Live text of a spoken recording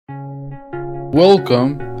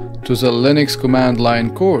Welcome to the Linux command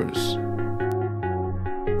line course.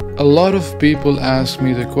 A lot of people ask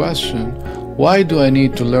me the question, why do I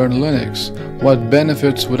need to learn Linux? What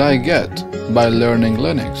benefits would I get by learning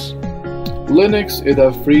Linux? Linux is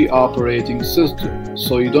a free operating system,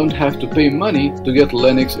 so you don't have to pay money to get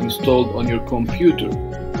Linux installed on your computer.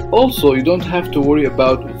 Also, you don't have to worry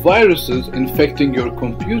about viruses infecting your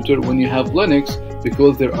computer when you have Linux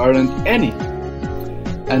because there aren't any.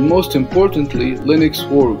 And most importantly, Linux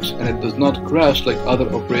works and it does not crash like other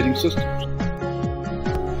operating systems.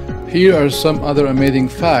 Here are some other amazing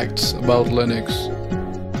facts about Linux.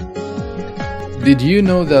 Did you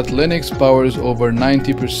know that Linux powers over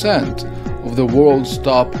 90% of the world's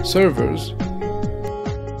top servers?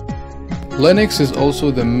 Linux is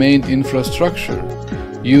also the main infrastructure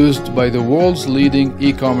used by the world's leading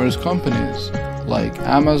e-commerce companies like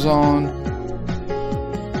Amazon,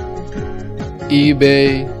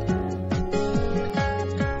 eBay,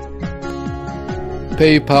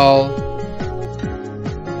 PayPal,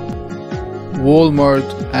 Walmart,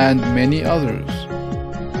 and many others.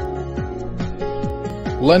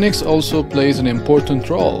 Linux also plays an important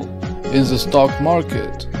role in the stock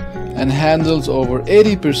market and handles over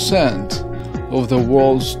 80% of the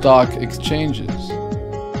world's stock exchanges.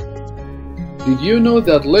 Did you know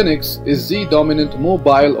that Linux is the dominant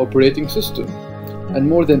mobile operating system, and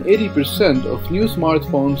more than 80% of new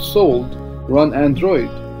smartphones sold run Android,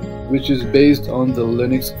 which is based on the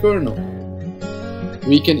Linux kernel?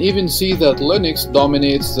 We can even see that Linux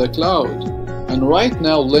dominates the cloud, and right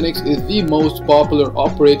now Linux is the most popular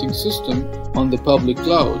operating system on the public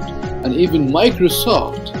cloud, and even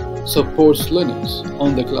Microsoft supports Linux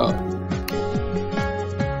on the cloud.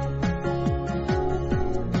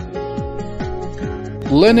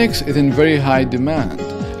 Linux is in very high demand,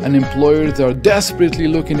 and employers are desperately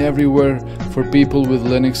looking everywhere for people with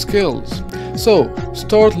Linux skills. So,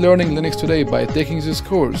 start learning Linux today by taking this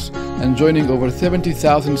course and joining over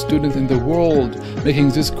 70,000 students in the world, making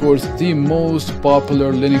this course the most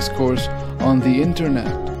popular Linux course on the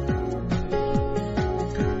internet.